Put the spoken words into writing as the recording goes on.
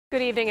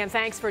Good evening and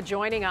thanks for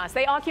joining us.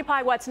 They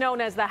occupy what's known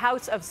as the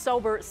House of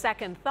Sober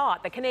Second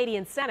Thought, the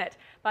Canadian Senate.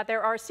 But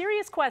there are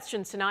serious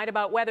questions tonight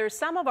about whether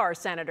some of our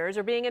senators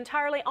are being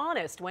entirely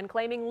honest when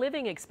claiming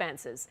living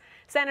expenses.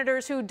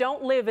 Senators who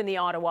don't live in the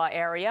Ottawa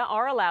area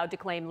are allowed to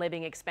claim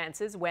living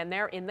expenses when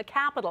they're in the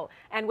capital.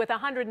 And with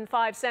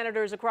 105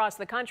 senators across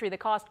the country, the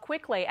cost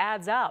quickly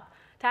adds up.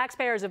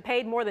 Taxpayers have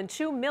paid more than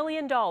 $2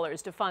 million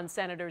to fund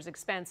senators'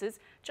 expenses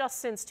just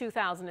since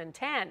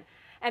 2010.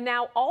 And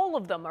now all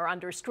of them are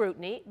under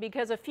scrutiny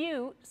because a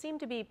few seem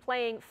to be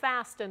playing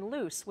fast and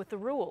loose with the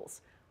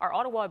rules. Our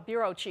Ottawa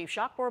Bureau Chief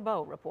Jacques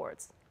Bourbeau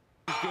reports.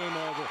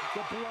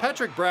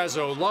 Patrick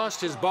Brazeau lost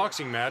his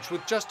boxing match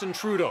with Justin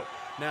Trudeau.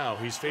 Now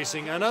he's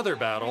facing another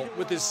battle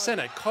with his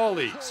Senate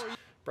colleagues.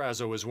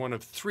 Brazeau is one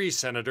of 3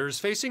 senators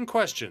facing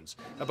questions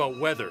about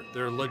whether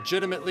they're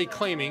legitimately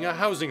claiming a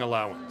housing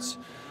allowance.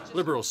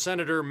 Liberal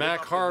Senator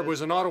Mac Harb was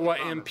an Ottawa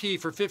MP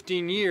for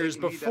 15 years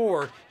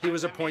before he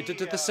was appointed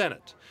to the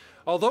Senate.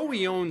 Although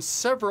he owns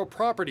several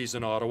properties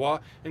in Ottawa,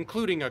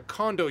 including a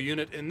condo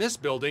unit in this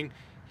building,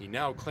 he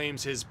now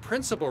claims his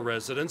principal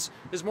residence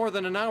is more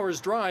than an hour's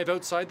drive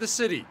outside the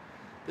city.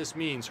 This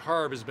means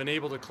Harb has been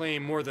able to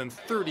claim more than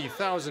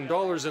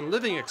 $30,000 in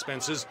living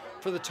expenses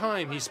for the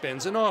time he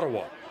spends in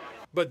Ottawa.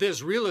 But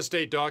this real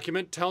estate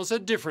document tells a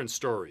different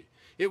story.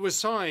 It was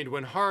signed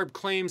when Harb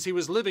claims he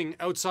was living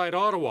outside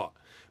Ottawa,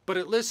 but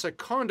it lists a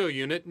condo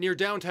unit near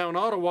downtown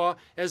Ottawa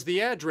as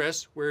the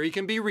address where he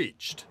can be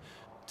reached.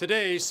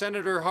 Today,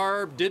 Senator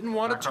Harb didn't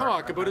want to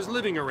talk about his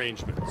living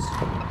arrangements.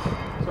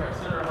 Sorry,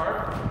 Senator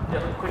Harb, you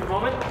have a quick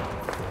moment?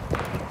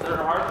 Senator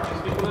Harb, can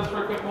you speak with us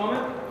for a quick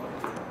moment?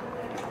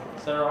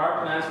 Senator Harb,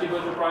 can I ask you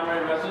about your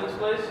primary residence,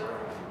 please?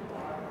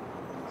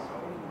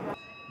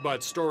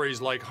 But stories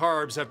like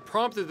Harb's have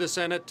prompted the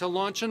Senate to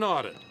launch an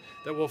audit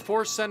that will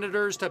force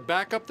senators to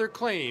back up their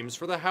claims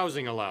for the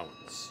housing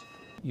allowance.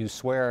 You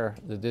swear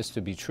that this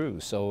to be true,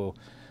 so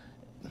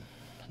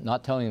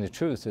not telling the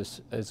truth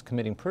is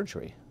committing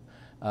perjury.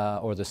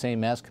 Or the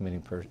same as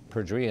committing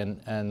perjury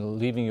and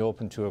leaving you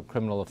open to a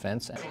criminal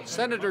offense.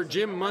 Senator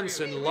Jim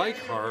Munson, like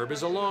Harb,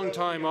 is a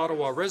longtime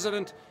Ottawa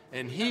resident,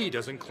 and he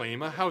doesn't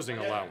claim a housing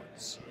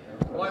allowance.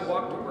 Well, I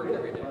walk to work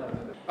every day.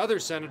 Other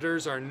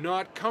senators are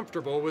not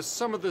comfortable with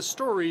some of the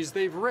stories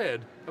they've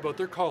read about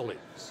their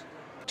colleagues.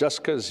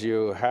 Just because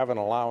you have an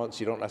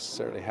allowance, you don't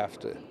necessarily have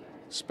to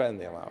spend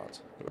the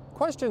allowance.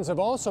 Questions have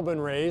also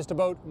been raised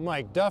about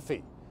Mike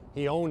Duffy.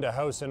 He owned a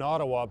house in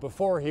Ottawa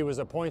before he was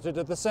appointed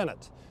to the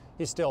Senate.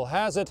 He still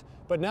has it,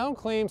 but now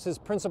claims his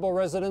principal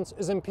residence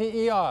is in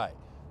PEI,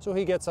 so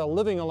he gets a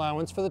living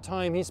allowance for the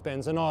time he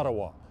spends in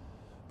Ottawa.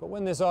 But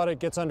when this audit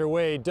gets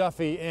underway,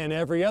 Duffy and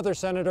every other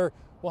senator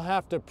will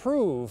have to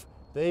prove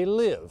they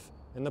live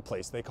in the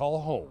place they call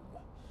home.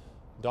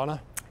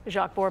 Donna?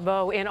 Jacques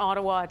Bourbeau in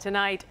Ottawa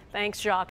tonight. Thanks, Jacques.